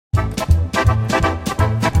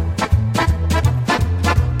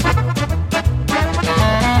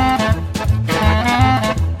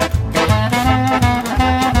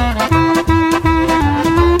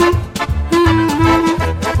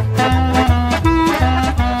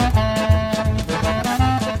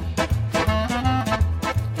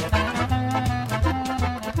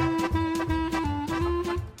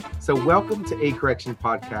So welcome to A Correction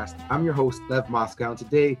Podcast. I'm your host, Lev Moscow, and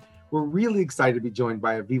today we're really excited to be joined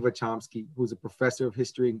by Aviva Chomsky, who's a professor of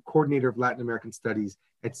history and coordinator of Latin American studies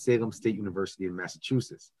at Salem State University in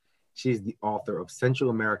Massachusetts. She is the author of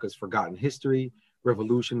Central America's Forgotten History,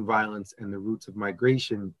 Revolution, Violence, and the Roots of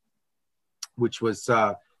Migration, which was,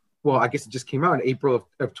 I guess it just came out in April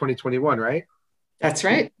of 2021, right? That's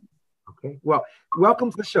right. Okay, well,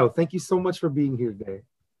 welcome to the show. Thank you so much for being here today.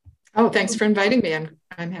 Oh, thanks for inviting me.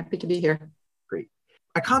 I'm happy to be here. Great.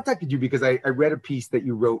 I contacted you because I read a piece that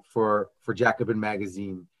you wrote for Jacobin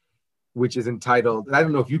magazine, which is entitled, and I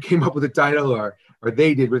don't know if you came up with the title or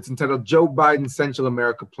they did, but it's entitled Joe Biden's Central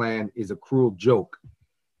America Plan is a Cruel Joke.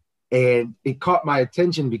 And it caught my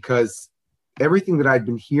attention because everything that I'd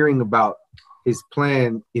been hearing about his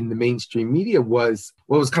plan in the mainstream media was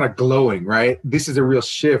kind of glowing, right? This is a real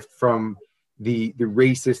shift from the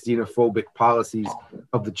racist, xenophobic policies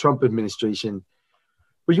of the Trump administration.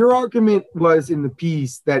 But your argument was in the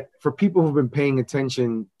piece that for people who've been paying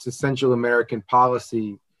attention to Central American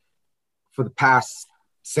policy for the past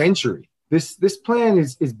century, this plan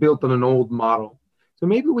is built on an old model. So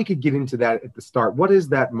maybe we could get into that at the start. What is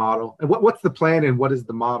that model? And what's the plan and what is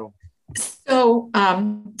the model? So,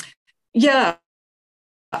 I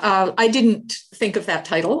didn't think of that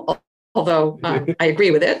title, although I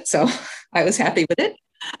agree with it. So I was happy with it.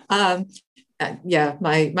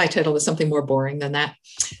 My title is something more boring than that.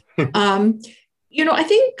 I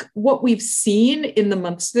think what we've seen in the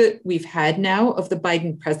months that we've had now of the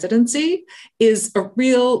Biden presidency is a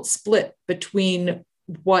real split between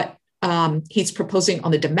what he's proposing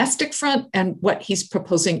on the domestic front and what he's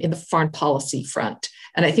proposing in the foreign policy front.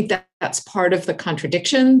 And I think that's part of the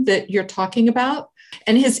contradiction that you're talking about.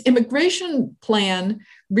 And his immigration plan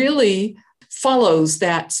really follows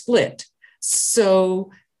that split. So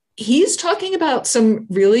he's talking about some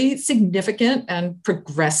really significant and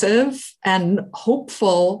progressive and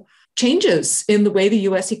hopeful changes in the way the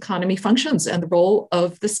U.S. economy functions and the role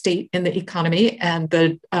of the state in the economy and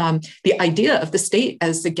the idea of the state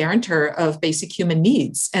as the guarantor of basic human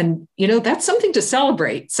needs. And, that's something to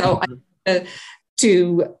celebrate. So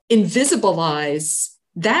to invisibilize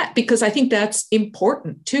that, because I think that's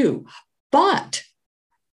important too. But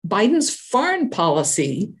Biden's foreign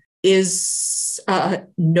policy is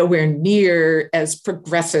nowhere near as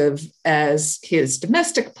progressive as his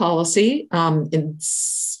domestic policy.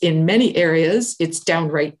 In many areas, it's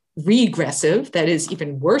downright regressive, that is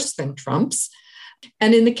even worse than Trump's.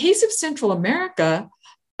 And in the case of Central America,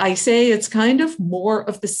 I say it's kind of more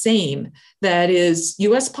of the same. That is,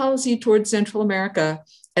 US policy towards Central America,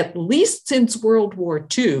 at least since World War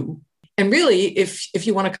II. And really, if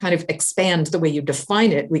you want to kind of expand the way you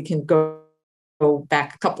define it, we can go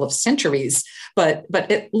back a couple of centuries, but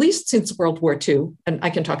at least since World War II, and I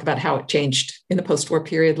can talk about how it changed in the post-war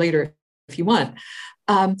period later if you want,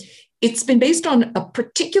 it's been based on a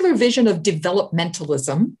particular vision of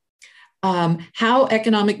developmentalism, how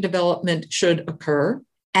economic development should occur.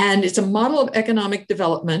 And it's a model of economic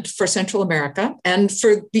development for Central America and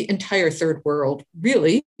for the entire third world,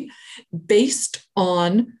 really, based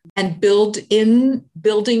on and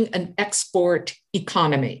building an export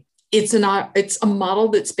economy. It's a model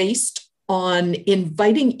that's based on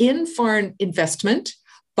inviting in foreign investment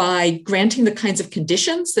by granting the kinds of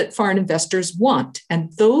conditions that foreign investors want.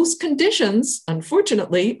 And those conditions,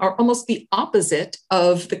 unfortunately, are almost the opposite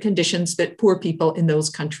of the conditions that poor people in those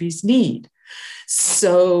countries need.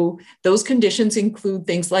 So those conditions include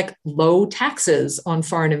things like low taxes on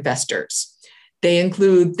foreign investors. They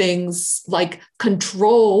include things like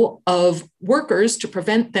control of workers to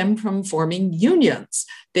prevent them from forming unions.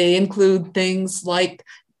 They include things like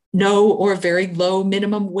no or very low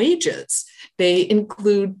minimum wages. They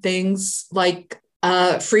include things like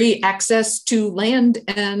free access to land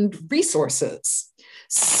and resources.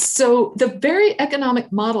 So the very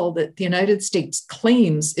economic model that the United States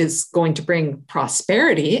claims is going to bring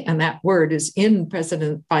prosperity, and that word is in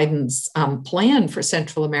President Biden's plan for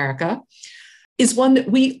Central America, is one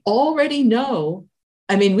that we already know.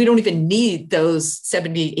 I mean, we don't even need those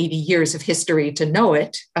 70, 80 years of history to know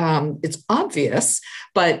it. It's obvious,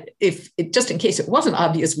 but just in case it wasn't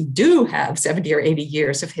obvious, we do have 70 or 80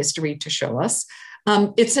 years of history to show us.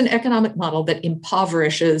 It's an economic model that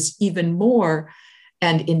impoverishes even more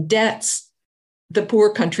and indebts the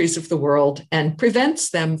poor countries of the world and prevents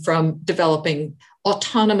them from developing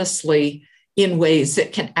autonomously in ways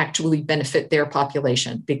that can actually benefit their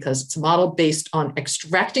population, because it's a model based on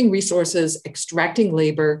extracting resources, extracting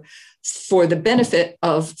labor for the benefit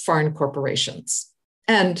of foreign corporations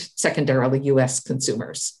and secondarily US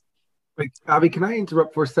consumers. Wait, Avi, can I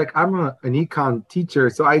interrupt for a sec? I'm an econ teacher,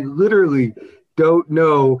 so I literally don't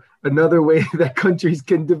know another way that countries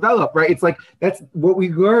can develop, right? It's like, that's what we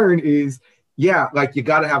learn is, yeah, like you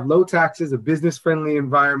got to have low taxes, a business friendly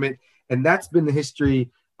environment. And that's been the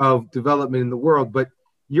history of development in the world. But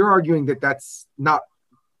you're arguing that that's not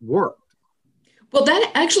worked. Well,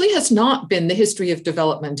 that actually has not been the history of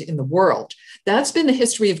development in the world. That's been the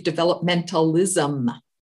history of developmentalism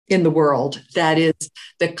in the world. That is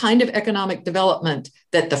the kind of economic development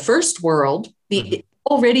that the first world, the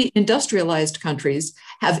already industrialized countries,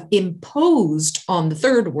 have imposed on the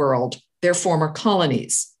third world, their former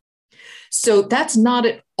colonies. So that's not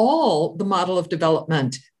at all the model of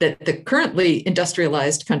development that the currently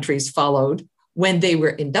industrialized countries followed when they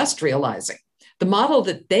were industrializing. The model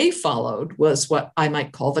that they followed was what I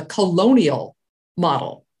might call the colonial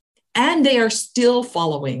model. And they are still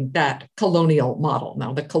following that colonial model.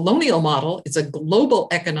 Now, the colonial model is a global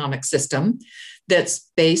economic system that's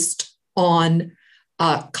based on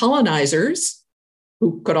colonizers,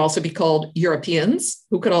 who could also be called Europeans,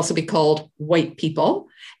 who could also be called white people,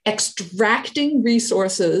 extracting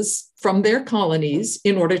resources from their colonies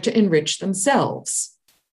in order to enrich themselves.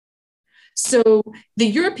 So the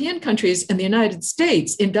European countries and the United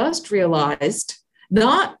States industrialized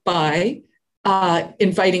not by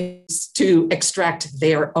inviting to extract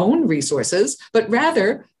their own resources, but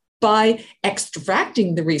rather by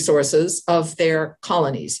extracting the resources of their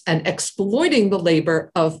colonies and exploiting the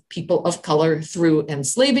labor of people of color through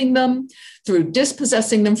enslaving them, through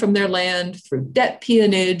dispossessing them from their land, through debt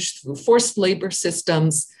peonage, through forced labor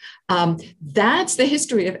systems. That's the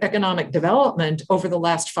history of economic development over the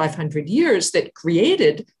last 500 years that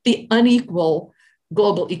created the unequal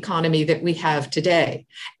global economy that we have today.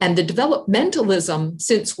 And the developmentalism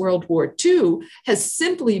since World War II has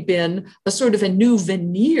simply been a sort of a new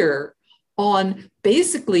veneer on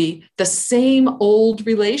basically the same old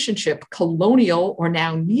relationship, colonial or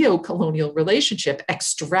now neo-colonial relationship,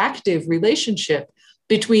 extractive relationship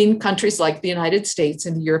between countries like the United States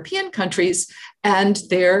and the European countries and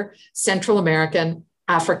their Central American,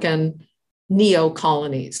 African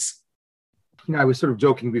neo-colonies. You know, I was sort of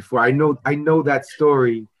joking before. I know that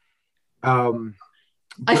story.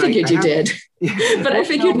 I figured you did, but I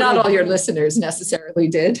figured not all your listeners necessarily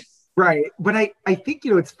did. Right, but I think,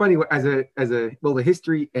 you know, it's funny, as a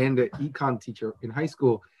history and an econ teacher in high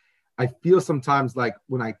school, I feel sometimes like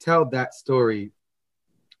when I tell that story,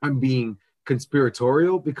 I'm being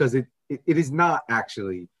conspiratorial, because it is not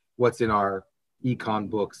actually what's in our econ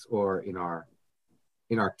books or in our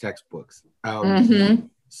textbooks.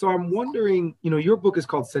 So I'm wondering, you know, your book is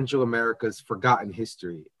called Central America's Forgotten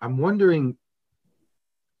History. I'm wondering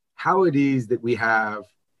how it is that we have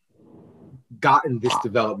gotten this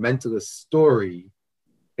developmentalist story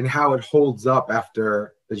and how it holds up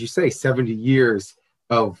after, as you say, 70 years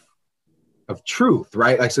of truth,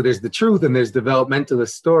 right? Like, so there's the truth and there's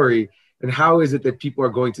developmentalist story. And how is it that people are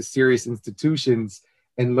going to serious institutions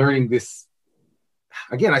and learning this?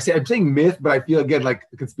 Again, I'm saying myth, but I feel again like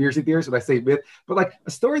a conspiracy theorist when I say myth, but like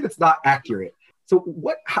a story that's not accurate. So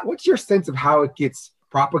what's your sense of how it gets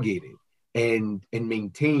propagated and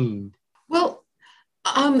maintained? Well,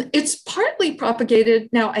 it's partly propagated.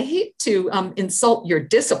 Now, I hate to insult your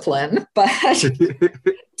discipline, but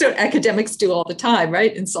so academics do all the time,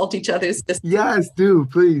 right? Insult each other's discipline. Yes, do,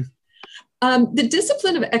 please. The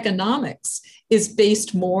discipline of economics is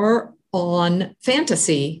based more on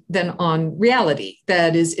fantasy than on reality.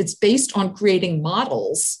 That is, it's based on creating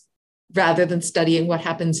models rather than studying what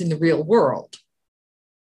happens in the real world.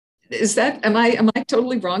 Is that, am I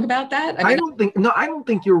totally wrong about that? I don't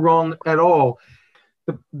think you're wrong at all.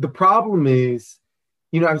 The problem is,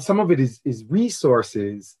 you know, some of it is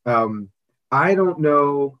resources. I don't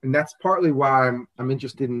know, and that's partly why I'm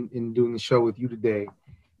interested in doing the show with you today.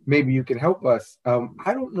 Maybe you can help us.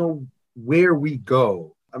 I don't know where we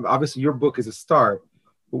go. Obviously, your book is a start,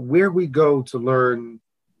 but where we go to learn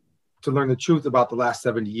the truth about the last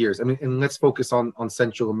 70 years. I mean, and let's focus on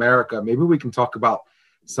Central America. Maybe we can talk about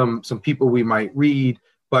some people we might read.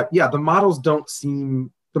 But yeah, the models don't seem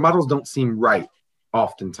right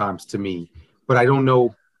oftentimes to me. But I don't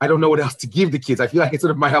know what else to give the kids. I feel like it's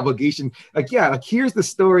sort of my obligation. Like, yeah, like here's the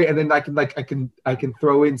story, and then I can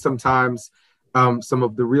throw in sometimes some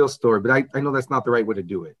of the real story. But I know that's not the right way to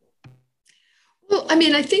do it. Well, I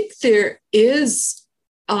mean, I think there is,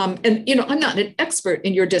 and, you know, I'm not an expert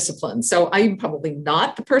in your discipline, so I'm probably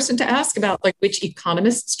not the person to ask about like which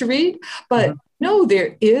economists to read, but no,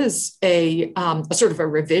 there is a sort of a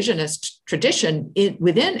revisionist tradition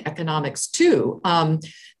within economics too.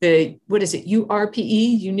 What is it,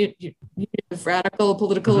 URPE, Union of Radical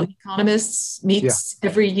Political Economists, meets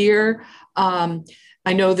every year.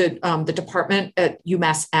 I know that the department at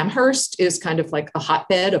UMass Amherst is kind of like a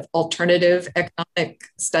hotbed of alternative economic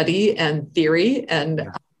study and theory.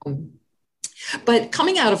 But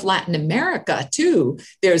coming out of Latin America, too,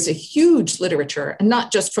 there's a huge literature, and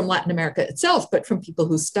not just from Latin America itself, but from people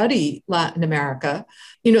who study Latin America.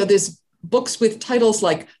 There's books with titles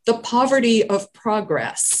like The Poverty of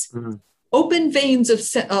Progress, Open Veins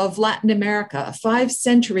of Latin America, 5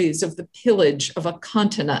 Centuries of the Pillage of a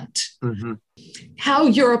Continent, How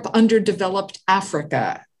Europe Underdeveloped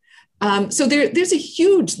Africa. So there's a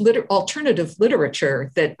huge alternative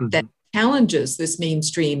literature that challenges this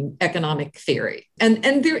mainstream economic theory.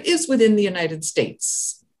 And there is within the United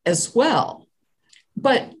States as well.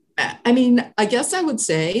 But I mean, I guess I would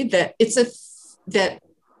say that that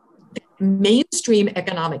mainstream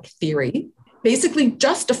economic theory basically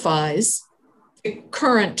justifies the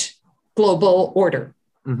current global order.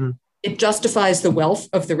 It justifies the wealth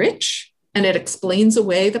of the rich, and it explains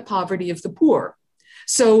away the poverty of the poor.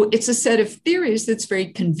 So it's a set of theories that's very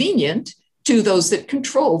convenient to those that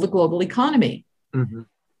control the global economy.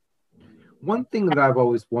 One thing that I've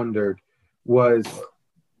always wondered was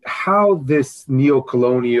how this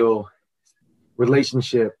neo-colonial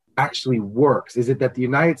relationship actually works. Is it that the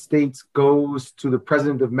United States goes to the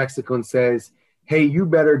president of Mexico and says, hey, you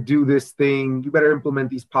better do this thing, you better implement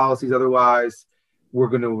these policies, otherwise we're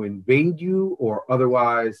going to invade you, or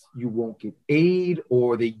otherwise you won't get aid,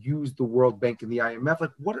 or they use the World Bank and the IMF?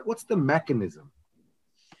 Like, what's the mechanism?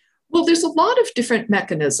 Well, there's a lot of different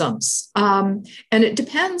mechanisms, and it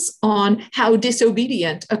depends on how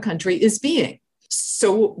disobedient a country is being.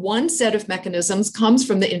 So one set of mechanisms comes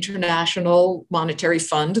from the International Monetary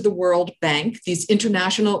Fund, the World Bank, these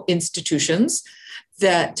international institutions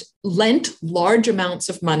that lent large amounts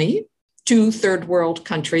of money to third world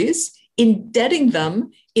countries, indebting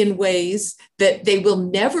them in ways that they will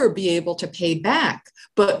never be able to pay back,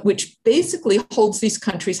 but which basically holds these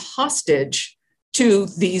countries hostage to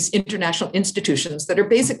these international institutions that are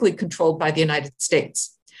basically controlled by the United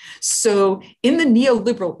States. So in the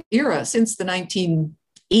neoliberal era, since the 1980s,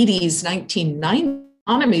 1990s,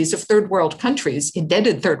 economies of third world countries,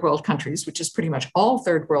 indebted third world countries, which is pretty much all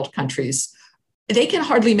third world countries, they can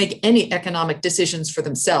hardly make any economic decisions for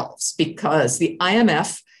themselves because the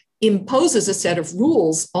IMF imposes a set of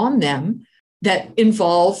rules on them that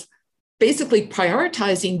involve basically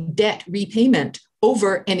prioritizing debt repayment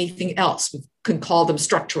over anything else. We can call them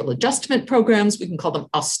structural adjustment programs. We can call them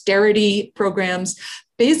austerity programs,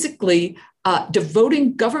 basically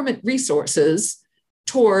devoting government resources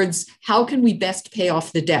towards how can we best pay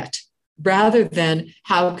off the debt rather than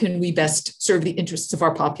how can we best serve the interests of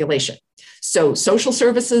our population. So social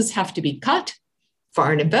services have to be cut.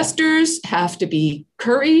 Foreign investors have to be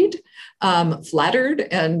curried, flattered,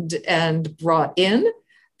 and brought in.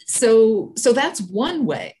 So that's one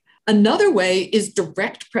way. Another way is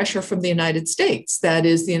direct pressure from the United States. That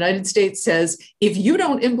is, the United States says, if you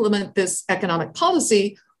don't implement this economic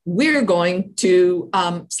policy, we're going to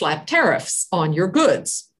slap tariffs on your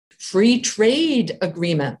goods. Free trade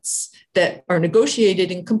agreements that are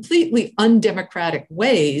negotiated in completely undemocratic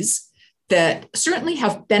ways that certainly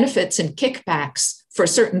have benefits and kickbacks for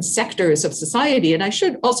certain sectors of society. And I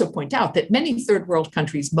should also point out that many third world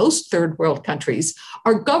countries, most third world countries,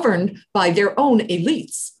 are governed by their own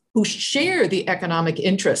elites who share the economic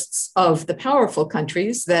interests of the powerful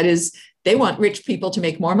countries. That is, they want rich people to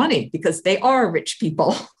make more money because they are rich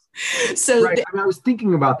people. So right. I was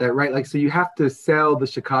thinking about that, right? Like, so you have to sell the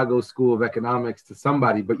Chicago School of Economics to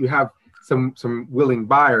somebody, but you have some willing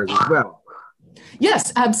buyers as well.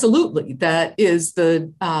 Yes, absolutely. That is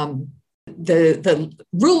the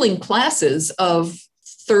ruling classes of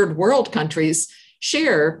third world countries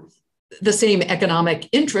share the same economic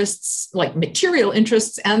interests, like material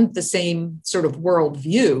interests, and the same sort of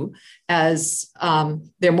worldview as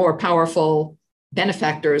their more powerful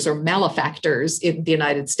benefactors or malefactors in the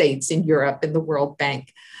United States, in Europe, in the World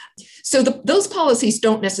Bank. So those policies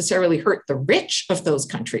don't necessarily hurt the rich of those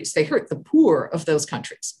countries. They hurt the poor of those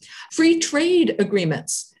countries. Free trade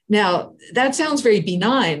agreements. Now, that sounds very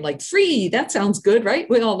benign, like free, that sounds good, right?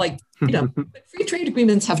 We all like, but free trade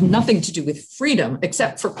agreements have nothing to do with freedom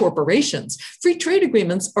except for corporations. Free trade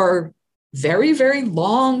agreements are very, very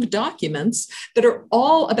long documents that are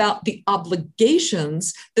all about the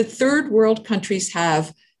obligations that third world countries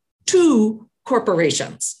have to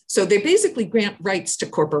corporations. So they basically grant rights to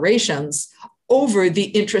corporations over the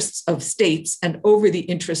interests of states and over the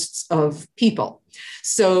interests of people.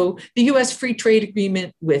 So the US free trade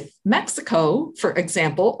agreement with Mexico, for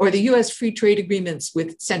example, or the US free trade agreements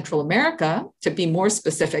with Central America, to be more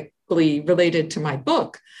specifically related to my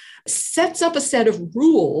book, sets up a set of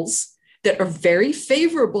rules that are very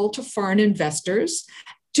favorable to foreign investors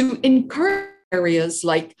to encourage areas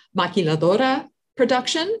like maquiladora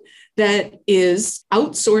production, that is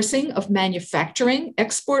outsourcing of manufacturing,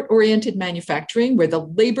 export-oriented manufacturing, where the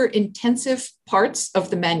labor-intensive parts of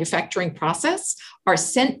the manufacturing process are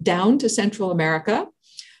sent down to Central America.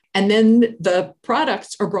 And then the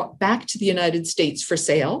products are brought back to the United States for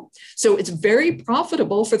sale. So it's very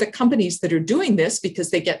profitable for the companies that are doing this because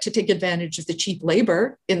they get to take advantage of the cheap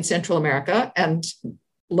labor in Central America and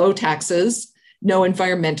low taxes, no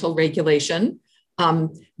environmental regulation,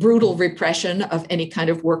 brutal repression of any kind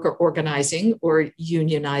of worker organizing or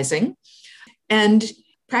unionizing. And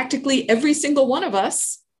practically every single one of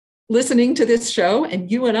us listening to this show,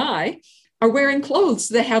 and you and I, are wearing clothes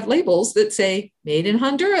that have labels that say made in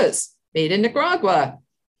Honduras, made in Nicaragua,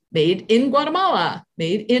 made in Guatemala,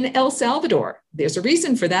 made in El Salvador. There's a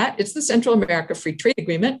reason for that. It's the Central America Free Trade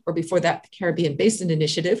Agreement, or before that, the Caribbean Basin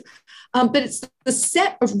Initiative. But it's the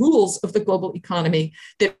set of rules of the global economy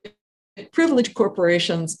that privilege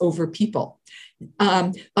corporations over people.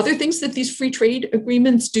 Other things that these free trade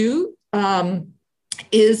agreements do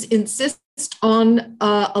is insist on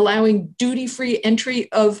allowing duty-free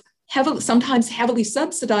entry of sometimes heavily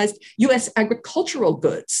subsidized US agricultural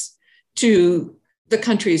goods to the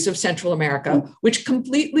countries of Central America, which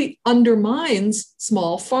completely undermines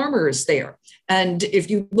small farmers there. And if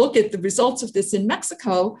you look at the results of this in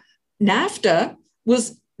Mexico, NAFTA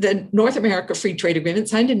was the North America Free Trade Agreement,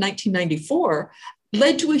 signed in 1994,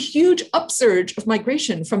 led to a huge upsurge of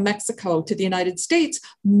migration from Mexico to the United States,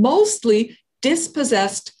 mostly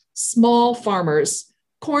dispossessed small farmers,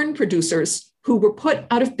 corn producers, who were put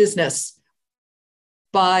out of business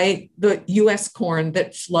by the US corn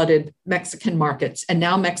that flooded Mexican markets. And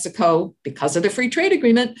now Mexico, because of the free trade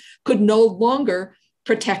agreement, could no longer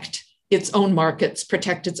protect its own markets,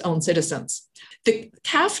 protect its own citizens. The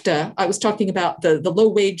CAFTA, I was talking about the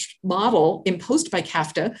low-wage model imposed by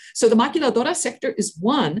CAFTA. So the maquiladora sector is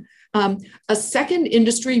one. A second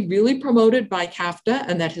industry really promoted by CAFTA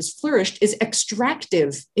and that has flourished is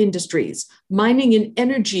extractive industries, mining and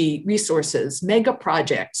energy resources, mega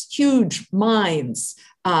projects, huge mines,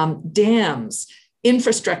 dams,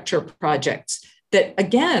 infrastructure projects that,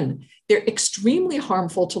 again, they're extremely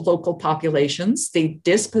harmful to local populations. They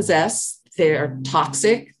dispossess, they're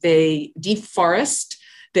toxic, they deforest,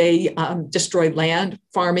 they destroy land,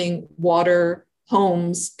 farming, water,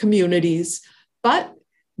 homes, communities, but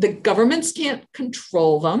the governments can't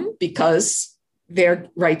control them because their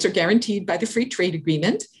rights are guaranteed by the free trade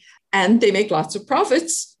agreement, and they make lots of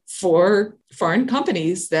profits for foreign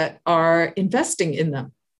companies that are investing in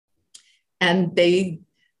them. And they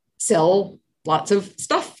sell lots of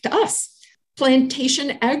stuff to us.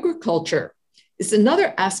 Plantation agriculture is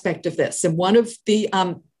another aspect of this. And one of the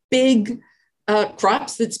big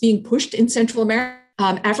crops that's being pushed in Central America,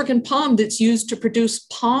 African palm that's used to produce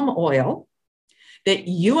palm oil that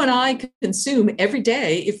you and I consume every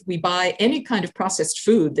day. If we buy any kind of processed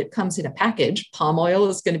food that comes in a package, palm oil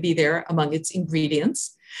is going to be there among its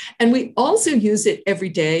ingredients. And we also use it every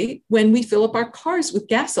day when we fill up our cars with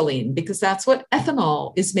gasoline, because that's what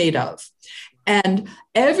ethanol is made of. And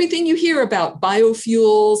everything you hear about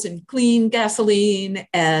biofuels and clean gasoline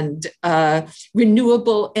and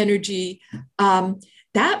renewable energy,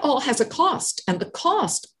 that all has a cost. And the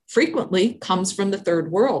cost frequently comes from the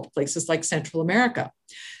third world, places like Central America.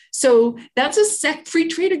 So that's free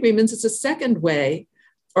trade agreements. It's a second way,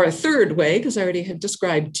 or a third way, because I already have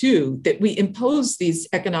described two, that we impose these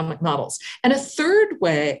economic models. And a third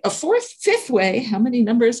way, fifth way, how many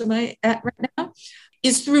numbers am I at right now?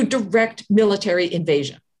 Is through direct military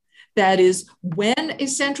invasion. That is, when a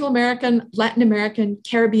Central American, Latin American,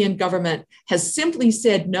 Caribbean government has simply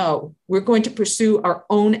said, no, we're going to pursue our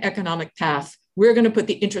own economic path, we're going to put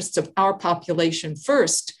the interests of our population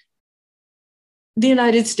first, the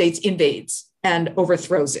United States invades and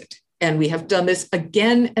overthrows it. And we have done this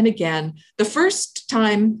again and again. The first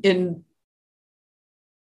time in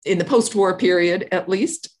the post-war period, at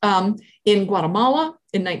least, in Guatemala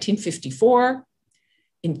in 1954,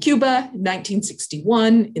 in Cuba in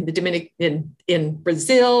 1961, in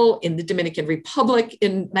Brazil, in the Dominican Republic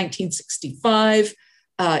in 1965,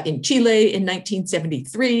 in Chile in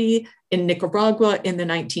 1973, in Nicaragua in the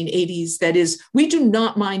 1980s. That is, we do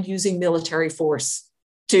not mind using military force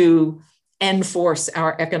to enforce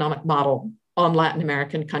our economic model on Latin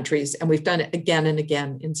American countries. And we've done it again and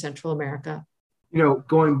again in Central America. You know,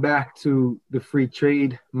 going back to the free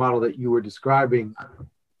trade model that you were describing,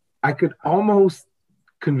 I could almost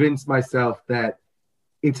convince myself that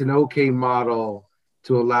it's an okay model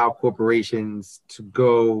to allow corporations to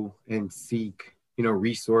go and seek,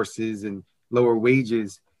 resources and lower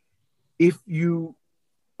wages if you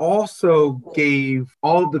also gave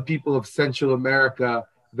all of the people of Central America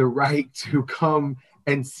the right to come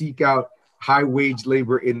and seek out high wage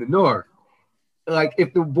labor in the north. Like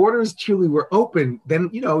if the borders truly were open, then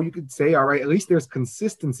you could say, all right, at least there's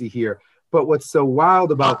consistency here. But what's so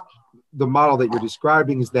wild about the model that you're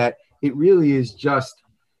describing is that it really is just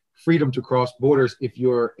freedom to cross borders if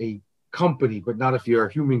you're a company, but not if you're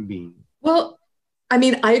a human being. Well, I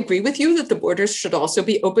mean, I agree with you that the borders should also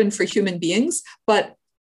be open for human beings, but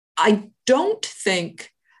I don't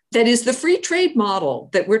think that is the free trade model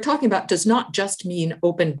that we're talking about does not just mean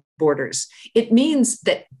open borders. It means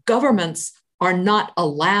that governments are not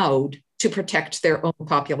allowed to protect their own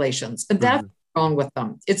populations. And that's wrong with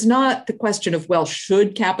them. It's not the question of, well,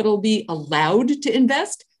 should capital be allowed to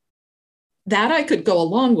invest? That I could go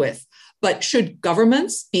along with. But should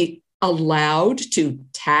governments be allowed to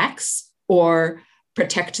tax or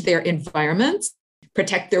protect their environments,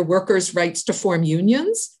 protect their workers' rights to form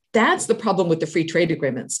unions? That's the problem with the free trade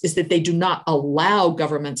agreements, is that they do not allow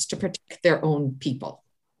governments to protect their own people.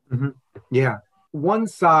 Mm-hmm. Yeah. One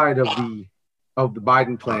side of the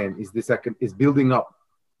Biden plan is building up,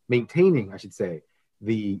 maintaining, I should say,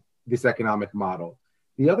 this economic model.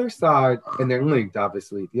 The other side, and they're linked,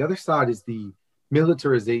 obviously. The other side is the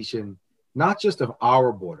militarization, not just of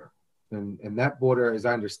our border, and that border, as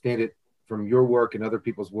I understand it from your work and other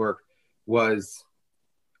people's work, was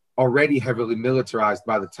already heavily militarized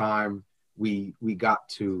by the time we got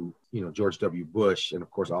to George W. Bush, and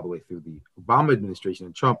of course all the way through the Obama administration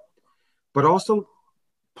and Trump. But also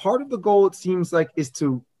part of the goal, it seems like, is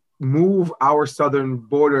to move our southern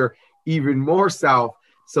border even more south,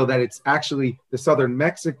 so that it's actually the southern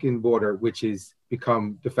Mexican border, which has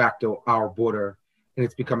become de facto our border, and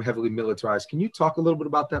it's become heavily militarized. Can you talk a little bit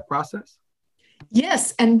about that process?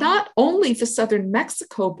 Yes, and not only the southern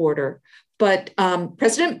Mexico border, but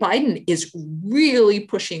President Biden is really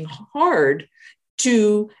pushing hard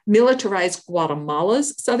to militarize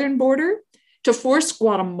Guatemala's southern border, to force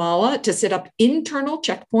Guatemala to set up internal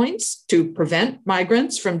checkpoints to prevent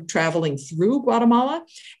migrants from traveling through Guatemala,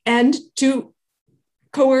 and to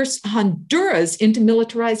coerce Honduras into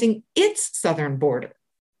militarizing its southern border.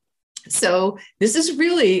 So this is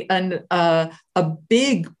really a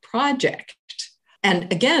big project.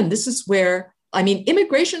 And again, this is where,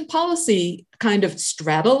 immigration policy kind of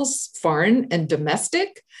straddles foreign and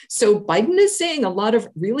domestic. So Biden is saying a lot of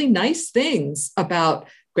really nice things about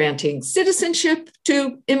granting citizenship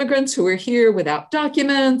to immigrants who are here without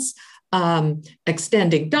documents,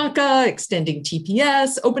 extending DACA, extending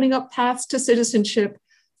TPS, opening up paths to citizenship.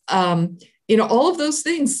 All of those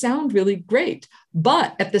things sound really great.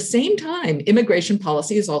 But at the same time, immigration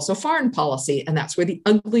policy is also foreign policy. And that's where the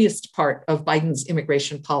ugliest part of Biden's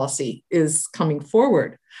immigration policy is coming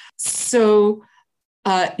forward. So,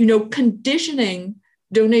 conditioning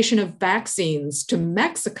donation of vaccines to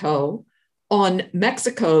Mexico on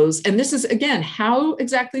Mexico's, and this is, again, how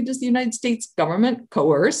exactly does the United States government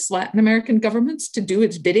coerce Latin American governments to do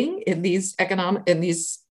its bidding in these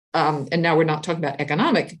and now we're not talking about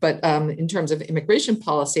economic, but in terms of immigration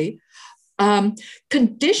policy,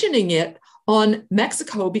 conditioning it on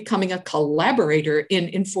Mexico becoming a collaborator in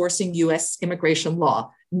enforcing US immigration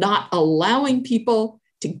law, not allowing people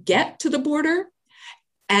to get to the border,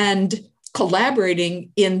 and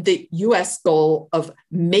collaborating in the US goal of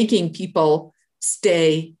making people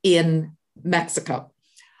stay in Mexico,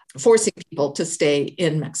 forcing people to stay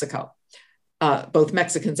in Mexico. Both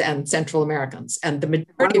Mexicans and Central Americans. And the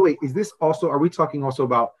majority. By the way, are we talking also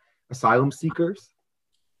about asylum seekers?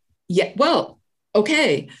 Yeah, well,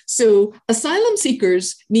 okay. So asylum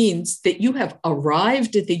seekers means that you have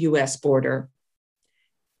arrived at the US border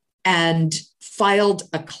and filed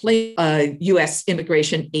a claim, a US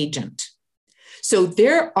immigration agent. So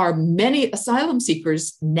there are many asylum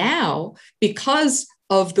seekers now because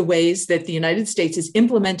of the ways that the United States is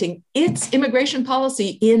implementing its immigration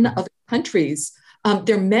policy in other countries.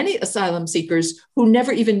 There are many asylum seekers who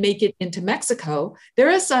never even make it into Mexico. There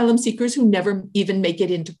are asylum seekers who never even make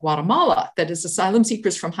it into Guatemala. That is, asylum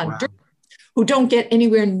seekers from Honduras who don't get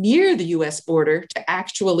anywhere near the US border to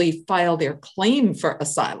actually file their claim for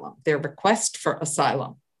asylum, their request for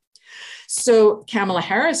asylum. So Kamala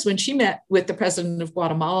Harris, when she met with the president of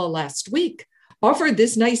Guatemala last week, offered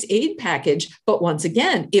this nice aid package, but once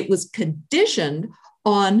again, it was conditioned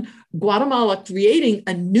on Guatemala creating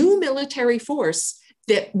a new military force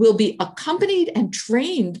that will be accompanied and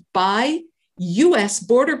trained by US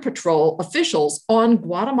Border Patrol officials on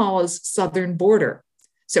Guatemala's southern border.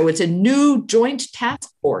 So it's a new joint task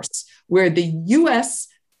force where the US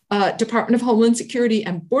Department of Homeland Security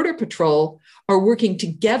and Border Patrol are working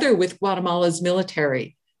together with Guatemala's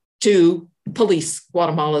military to police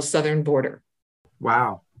Guatemala's southern border.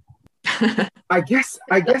 Wow. I guess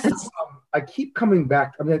I keep coming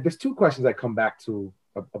back. I mean, there's two questions I come back to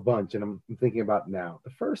a bunch, and I'm thinking about now. The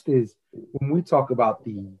first is when we talk about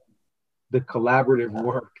the collaborative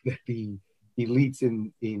work that the elites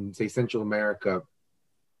in say Central America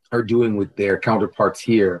are doing with their counterparts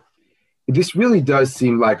here. This really does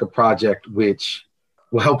seem like a project which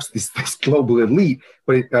helps this global elite,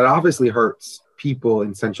 but it obviously hurts people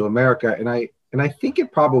in Central America, and I think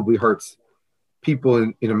it probably hurts people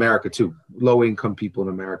in America too, low income people in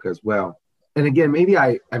America as well. And again, maybe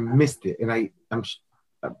I missed it, and I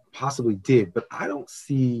possibly did, but I don't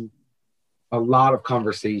see a lot of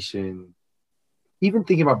conversation, even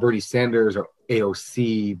thinking about Bernie Sanders or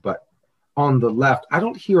AOC, but on the left, I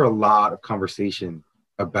don't hear a lot of conversation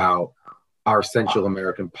about our Central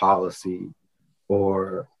American policy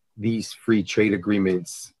or these free trade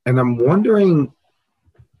agreements. And I'm wondering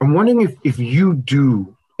if you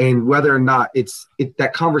do, and whether or not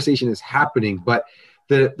that conversation is happening, but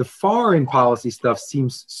the foreign policy stuff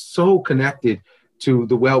seems so connected to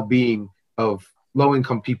the well-being of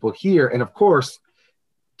low-income people here, and of course,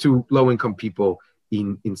 to low-income people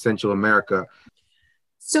in Central America.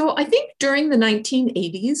 So I think during the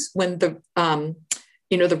 1980s, when the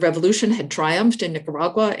revolution had triumphed in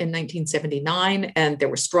Nicaragua in 1979, and there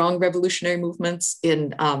were strong revolutionary movements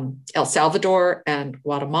in El Salvador and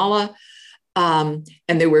Guatemala, and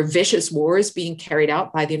there were vicious wars being carried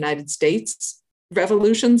out by the United States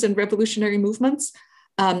revolutions and revolutionary movements.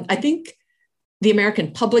 I think the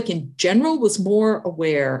American public in general was more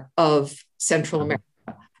aware of Central America,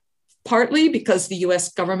 partly because the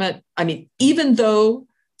US government, I mean, even though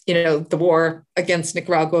the war against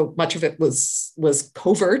Nicaragua, much of it was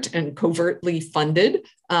covert and covertly funded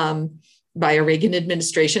by a Reagan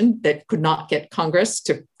administration that could not get Congress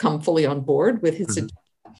to come fully on board with his.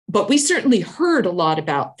 But we certainly heard a lot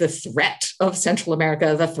about the threat of Central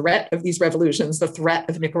America, the threat of these revolutions, the threat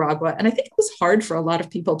of Nicaragua. And I think it was hard for a lot of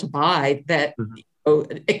people to buy that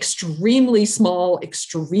extremely small,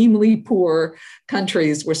 extremely poor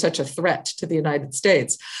countries were such a threat to the United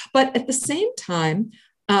States. But at the same time,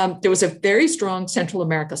 there was a very strong Central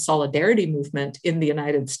America solidarity movement in the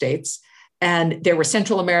United States. And there were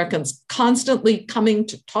Central Americans constantly coming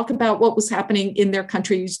to talk about what was happening in their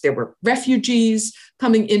countries. There were refugees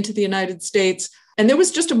coming into the United States. And there was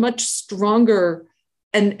just a much stronger,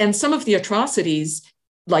 and some of the atrocities,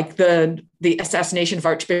 like the assassination of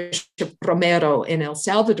Archbishop Romero in El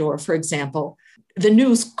Salvador, for example, the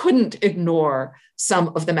news couldn't ignore some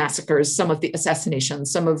of the massacres, some of the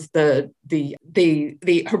assassinations, some of the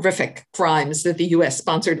horrific crimes that the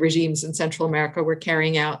US-sponsored regimes in Central America were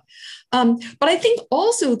carrying out. But I think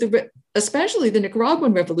also, especially the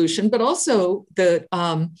Nicaraguan revolution, but also the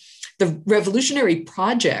revolutionary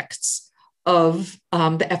projects of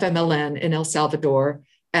the FMLN in El Salvador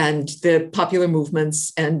and the popular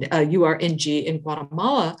movements and URNG in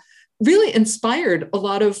Guatemala really inspired a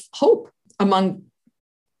lot of hope among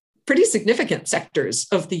pretty significant sectors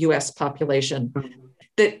of the US population,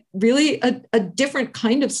 that really a different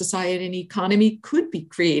kind of society and economy could be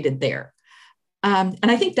created there. And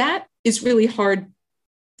I think that is really hard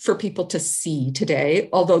for people to see today,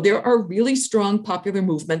 although there are really strong popular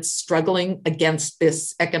movements struggling against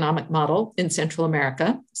this economic model in Central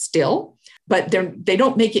America still, but they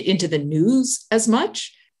don't make it into the news as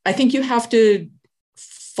much. I think you have to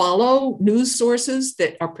follow news sources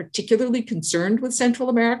that are particularly concerned with Central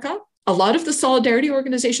America. A lot of the solidarity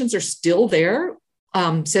organizations are still there.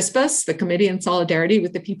 CISPAS, the Committee in Solidarity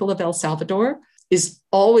with the People of El Salvador, is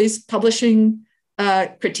always publishing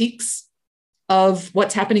critiques of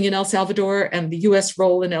what's happening in El Salvador and the US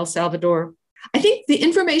role in El Salvador. I think the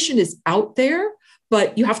information is out there,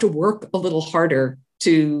 but you have to work a little harder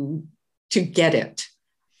to get it.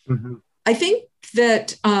 Mm-hmm. I think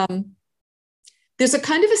that there's a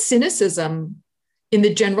kind of a cynicism in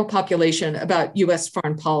the general population about US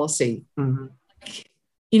foreign policy.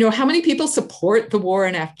 Mm-hmm. How many people support the war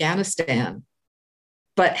in Afghanistan,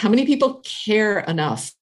 but how many people care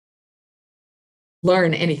enough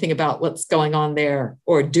learn anything about what's going on there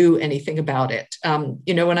or do anything about it?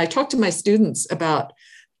 When I talk to my students about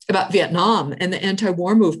Vietnam and the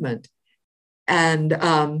anti-war movement, and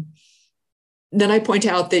then I point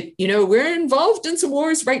out that, we're involved in some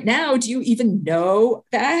wars right now. Do you even know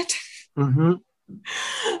that? Mm-hmm.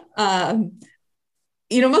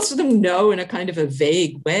 Most of them know in a kind of a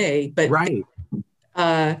vague way, but right.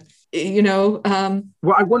 Well,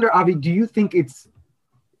 I wonder, Avi, do you think it's,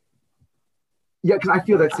 because I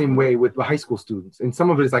feel that same way with the high school students. And some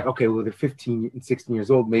of it is like, okay, well, they're 15 and 16 years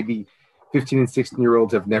old. Maybe 15 and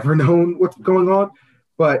 16-year-olds have never known what's going on.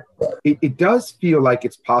 But it does feel like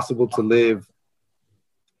it's possible to live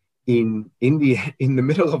in the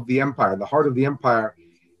middle of the empire, the heart of the empire,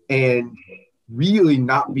 and really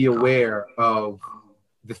not be aware of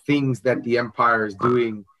the things that the empire is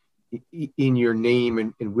doing in your name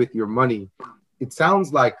and with your money. It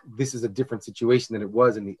sounds like this is a different situation than it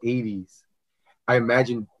was in the 80s. I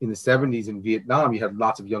imagine in the 70s in Vietnam, you had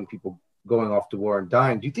lots of young people going off to war and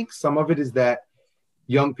dying. Do you think some of it is that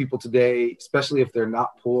young people today, especially if they're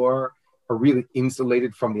not poor, are really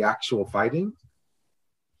insulated from the actual fighting?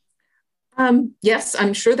 Yes,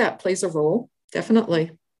 I'm sure that plays a role,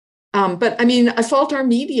 definitely. But I mean, I fault our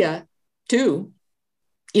media too.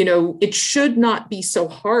 You know, it should not be so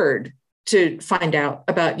hard to find out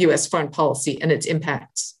about US foreign policy and its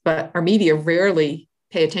impacts, but our media rarely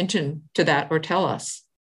pay attention to that or tell us.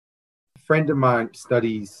 A friend of mine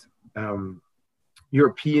studies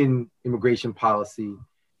European immigration policy.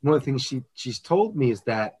 One of the things she's told me is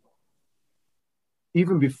that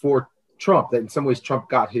even before Trump, that in some ways Trump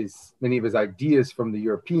got many of his ideas from the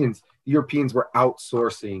Europeans were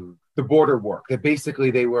outsourcing the border work, that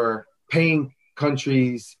basically they were paying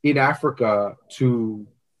countries in Africa to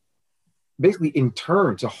basically in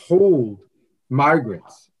turn to hold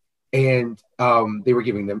migrants. And they were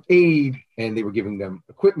giving them aid and they were giving them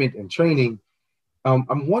equipment and training.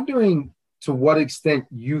 I'm wondering to what extent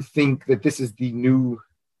you think that this is the new,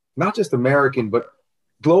 not just American, but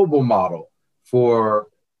global model for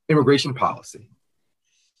immigration policy.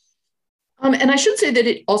 And I should say that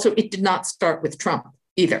it did not start with Trump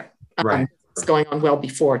either. Right. It's going on well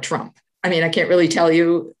before Trump. I mean, I can't really tell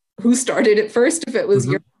you who started it first, if it was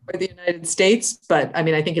Europe or the United States, but I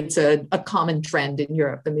mean, I think it's a common trend in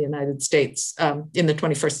Europe and the United States in the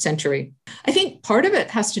 21st century. I think part of it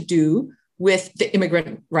has to do with the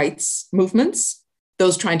immigrant rights movements,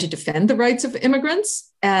 those trying to defend the rights of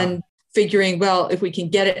immigrants and figuring, well, if we can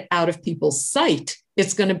get it out of people's sight,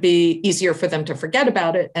 it's going to be easier for them to forget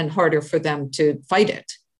about it and harder for them to fight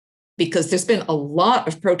it. Because there's been a lot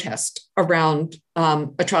of protest around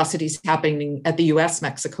atrocities happening at the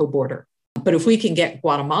US-Mexico border. But if we can get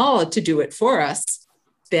Guatemala to do it for us,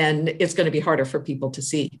 then it's going to be harder for people to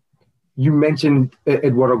see. You mentioned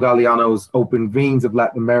Eduardo Galeano's Open Veins of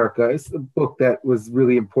Latin America. It's a book that was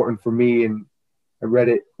really important for me, and I read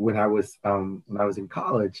it when I was in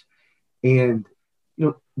college. And you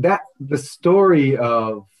know that the story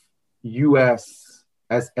of U.S.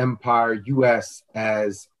 as empire, U.S.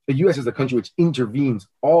 as the U.S. is a country which intervenes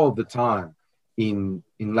all the time in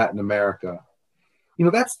Latin America. You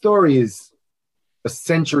know, that story is a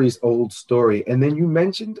centuries-old story. And then you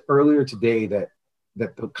mentioned earlier today that the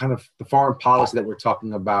kind of the foreign policy that we're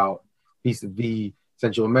talking about vis-a-vis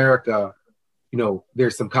Central America, you know,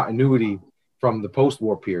 there's some continuity from the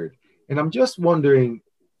post-war period. And I'm just wondering,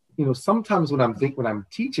 you know, sometimes when I'm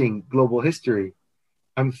teaching global history,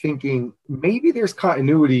 I'm thinking maybe there's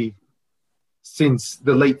continuity since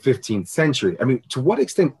the late 15th century. I mean, to what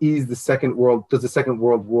extent does the Second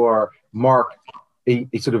World War mark a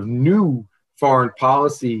sort of new foreign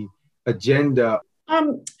policy agenda?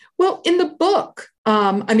 Well, in the book,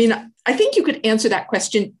 I mean, I think you could answer that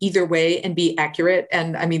question either way and be accurate.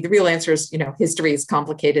 And I mean, the real answer is, you know, history is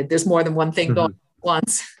complicated. There's more than one thing going on at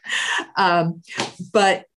once.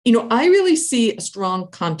 But, you know, I really see a strong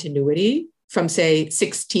continuity from, say,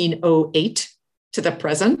 1608 to the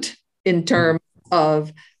present in terms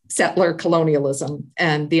of settler colonialism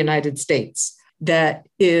and the United States. That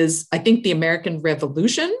is, I think the American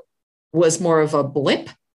Revolution was more of a blip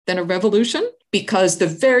than a revolution, because the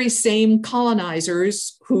very same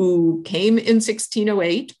colonizers who came in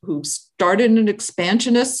 1608, who started an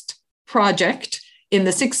expansionist project in the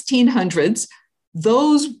 1600s,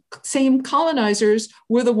 those same colonizers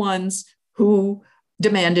were the ones who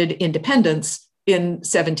demanded independence in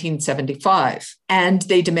 1775. And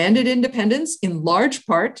they demanded independence in large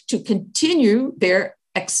part to continue their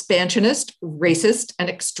expansionist, racist, and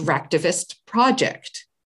extractivist project.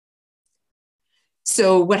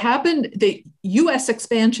 So what happened, the US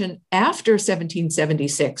expansion after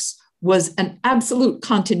 1776 was an absolute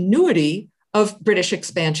continuity of British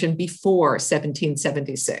expansion before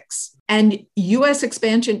 1776. And US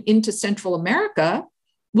expansion into Central America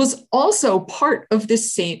was also part of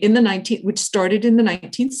this same, which started in the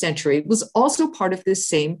 19th century, was also part of this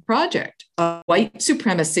same project of white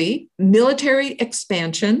supremacy, military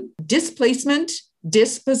expansion, displacement,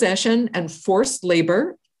 dispossession, and forced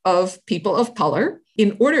labor of people of color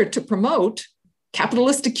in order to promote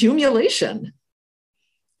capitalist accumulation.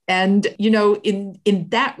 And, in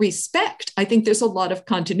that respect, I think there's a lot of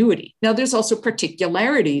continuity. Now, there's also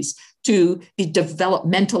particularities to the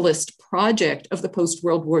developmentalist project of the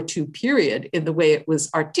post-World War II period in the way it was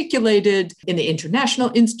articulated, in the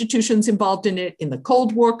international institutions involved in it, in the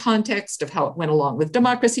Cold War context of how it went along with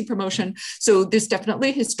democracy promotion. So there's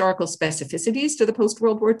definitely historical specificities to the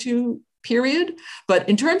post-World War II period. But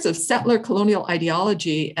in terms of settler colonial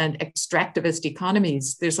ideology and extractivist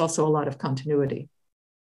economies, there's also a lot of continuity.